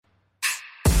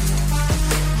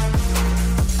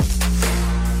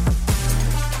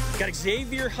Got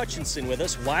Xavier Hutchinson with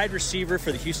us, wide receiver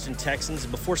for the Houston Texans.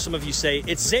 And before some of you say,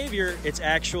 it's Xavier, it's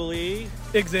actually...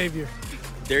 Xavier.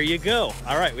 There you go.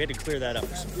 All right, we had to clear that up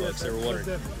for some folks that were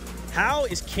wondering. How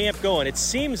is camp going? It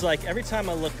seems like every time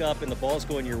I look up and the ball's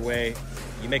going your way,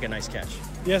 you make a nice catch.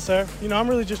 Yes, sir. I'm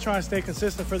really just trying to stay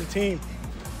consistent for the team.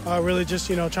 Really just,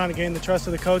 trying to gain the trust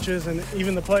of the coaches and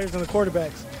even the players and the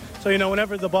quarterbacks. So,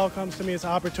 whenever the ball comes to me, it's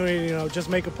an opportunity, just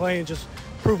make a play and just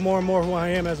prove more and more who I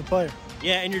am as a player.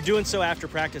 Yeah, and you're doing so after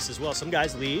practice as well. Some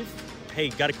guys leave. Hey,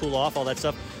 got to cool off, all that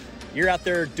stuff. You're out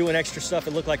there doing extra stuff,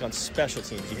 it looked like, on special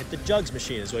teams. You hit the jugs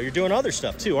machine as well. You're doing other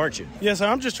stuff too, aren't you? Yes, sir.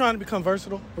 I'm just trying to become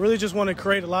versatile. I really just want to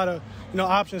create a lot of,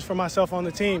 options for myself on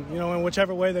the team, in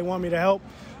whichever way they want me to help.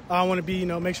 I want to be,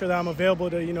 make sure that I'm available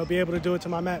to, be able to do it to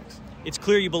my max. It's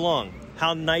clear you belong.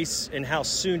 How nice and how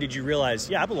soon did you realize,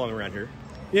 yeah, I belong around here?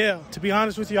 Yeah, to be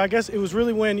honest with you, I guess it was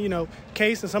really when,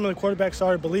 Case and some of the quarterbacks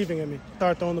started believing in me.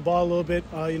 Started throwing the ball a little bit,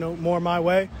 more my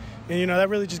way. And, that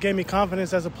really just gave me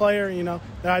confidence as a player,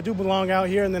 that I do belong out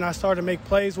here. And then I started to make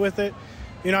plays with it.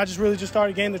 I just really just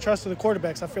started gaining the trust of the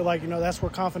quarterbacks. I feel like, that's where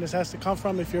confidence has to come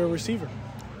from if you're a receiver.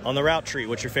 On the route tree,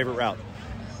 what's your favorite route?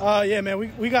 Yeah,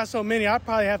 man, we got so many. I'd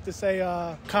probably have to say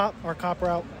cop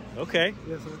route. Okay.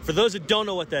 Yes, sir. For those that don't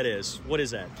know what that is, what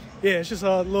is that? Yeah, it's just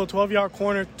a little 12-yard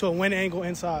corner to a win angle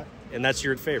inside. And that's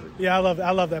your favorite? Yeah, I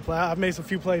love that play. I've made some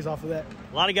few plays off of that.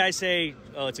 A lot of guys say,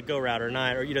 oh, it's a go route or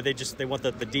not, or, they want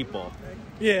the deep ball.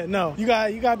 Yeah, no. You got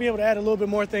to be able to add a little bit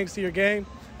more things to your game.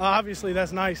 Obviously,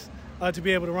 that's nice to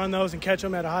be able to run those and catch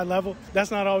them at a high level.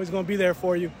 That's not always going to be there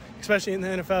for you, especially in the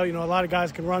NFL. A lot of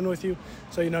guys can run with you.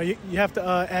 So, you have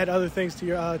to add other things to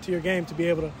your game to be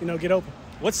able to, get open.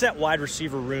 What's that wide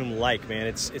receiver room like, man?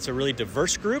 It's a really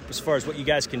diverse group as far as what you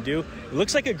guys can do. It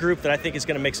looks like a group that I think is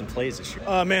going to make some plays this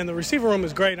year. Man, the receiver room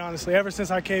is great, honestly. Ever since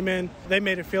I came in, they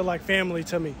made it feel like family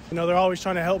to me. They're always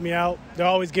trying to help me out. They're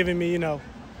always giving me,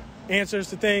 answers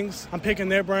to things. I'm picking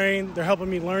their brain. They're helping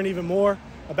me learn even more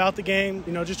about the game,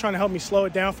 just trying to help me slow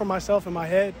it down for myself in my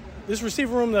head. This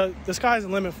receiver room, the sky's the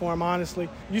limit for them, honestly.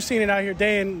 You've seen it out here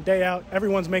day in, day out.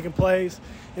 Everyone's making plays,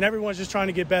 and everyone's just trying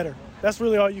to get better. That's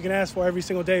really all you can ask for every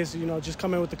single day is, just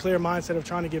come in with the clear mindset of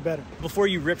trying to get better. Before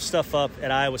you ripped stuff up at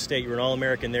Iowa State, you were an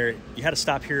All-American there. You had to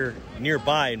stop here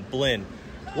nearby in Blinn.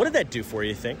 What did that do for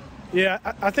you think? Yeah,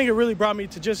 I think it really brought me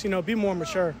to just, be more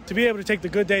mature, to be able to take the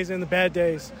good days and the bad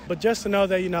days, but just to know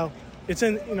that,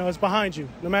 it's behind you.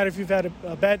 No matter if you've had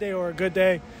a bad day or a good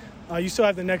day, you still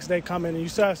have the next day coming, and you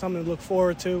still have something to look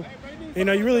forward to. You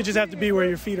really just have to be where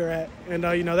your feet are at, and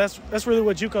that's really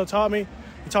what JUCO taught me.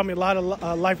 He taught me a lot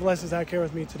of life lessons that I carry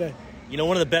with me today.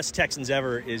 One of the best Texans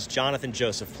ever is Jonathan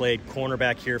Joseph. Played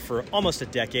cornerback here for almost a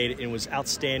decade and was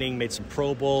outstanding, made some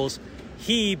Pro Bowls.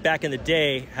 He, back in the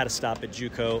day, had to stop at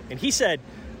JUCO, and he said,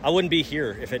 I wouldn't be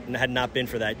here if it had not been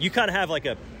for that. You kind of have like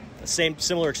a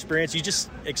similar experience. You just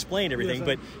explained everything, yes,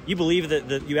 but you believe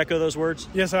that you echo those words?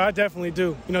 Yes, sir, I definitely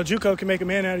do. JUCO can make a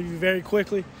man out of you very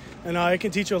quickly, and it can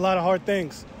teach you a lot of hard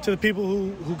things. To the people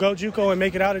who go JUCO and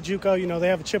make it out of JUCO, they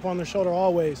have a chip on their shoulder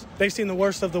always. They've seen the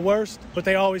worst of the worst, but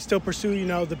they always still pursue,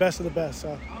 the best of the best. So.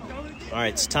 All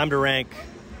right, it's time to rank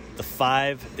the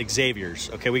 5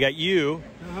 Xaviers. Okay, we got you.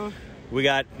 We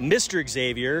got Mr.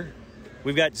 Xavier.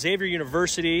 We've got Xavier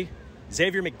University.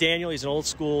 Xavier McDaniel, he's an old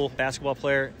school basketball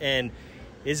player, and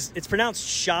it's pronounced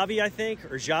Xavi, I think,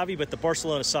 or Xavi, but the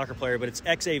Barcelona soccer player, but it's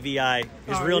Xavi.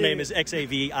 His real name is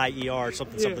Xavier,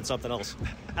 something else.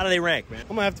 How do they rank, man? I'm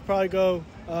going to have to probably go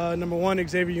number 1,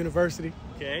 Xavier University.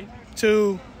 Okay.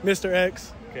 2, Mr.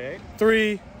 X. Okay.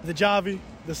 3, the Xavi,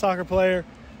 the soccer player.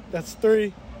 That's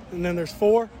 3. And then there's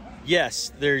 4.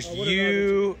 Yes, there's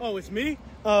you. Oh, it's me?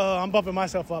 I'm bumping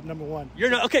myself up, number 1.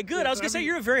 You're not okay. Good. I was gonna say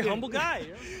you're a very humble guy.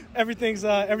 Everything's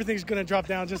gonna drop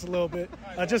down just a little bit,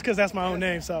 just because that's my own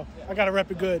name. So I gotta rep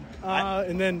it good.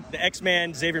 And then the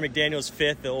X-Man Xavier McDaniel's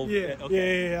 5th. The old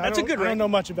yeah. That's a good rank. I don't know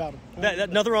much about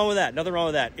him. Nothing wrong with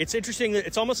that. It's interesting that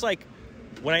it's almost like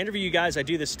when I interview you guys, I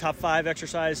do this top 5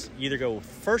 exercise. You either go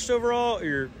 1st overall or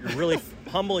you're really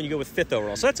humble and you go with 5th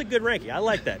overall. So that's a good ranking. I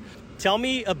like that. Tell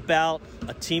me about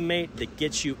a teammate that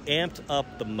gets you amped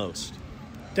up the most.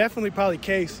 Definitely probably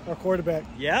Case, our quarterback.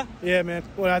 Yeah? Yeah, man.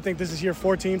 Well, I think this is year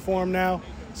 14 for him now.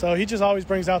 So he just always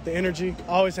brings out the energy,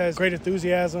 always has great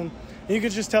enthusiasm. And you can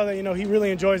just tell that, he really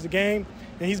enjoys the game.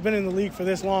 And he's been in the league for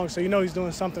this long, so he's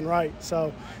doing something right.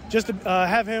 So just to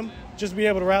have him, just be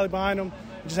able to rally behind him,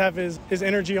 just have his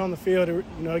energy on the field,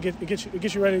 it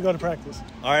gets you ready to go to practice.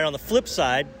 All right, on the flip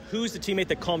side, who's the teammate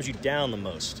that calms you down the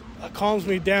most? Calms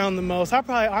me down the most? I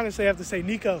probably honestly have to say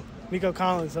Nico. Nico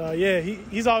Collins.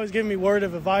 He's always giving me word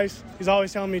of advice. He's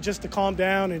always telling me just to calm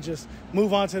down and just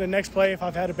move on to the next play if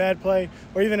I've had a bad play,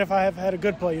 or even if I have had a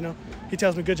good play, He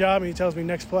tells me good job and he tells me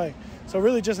next play. So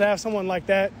really just to have someone like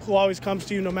that who always comes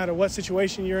to you no matter what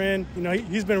situation you're in,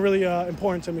 he's been really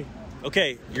important to me.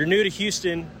 Okay, you're new to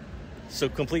Houston, so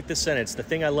complete this sentence. The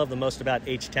thing I love the most about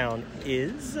H-Town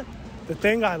is? The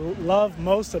thing I love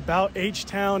most about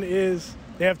H-Town is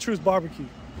they have Truth Barbecue.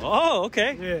 Oh,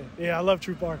 okay. Yeah, I love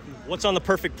Truth Barbecue. What's on the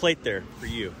perfect plate there for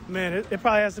you? Man, it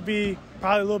probably has to be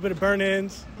a little bit of burnt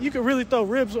ends. You could really throw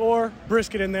ribs or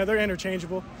brisket in there. They're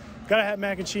interchangeable. Gotta have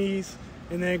mac and cheese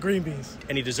and then green beans.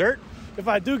 Any dessert? If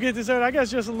I do get dessert, I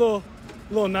guess just a little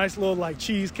nice little like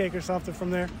cheesecake or something from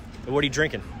there. And what are you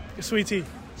drinking? Sweet tea.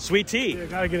 Sweet tea? Yeah,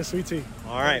 gotta get a sweet tea.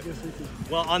 All right.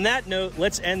 Well, on that note,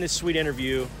 let's end this sweet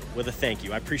interview with a thank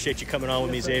you. I appreciate you coming on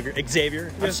with me, Xavier.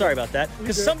 Xavier, I'm sorry about that.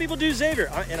 Because some people do Xavier,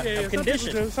 and I'm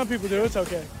conditioned. Some people do. It's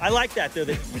okay. I like that, though,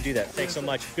 that you do that. Thanks so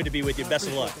much. Good to be with you. Best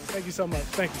of luck. Thank you so much.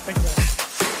 Thank you.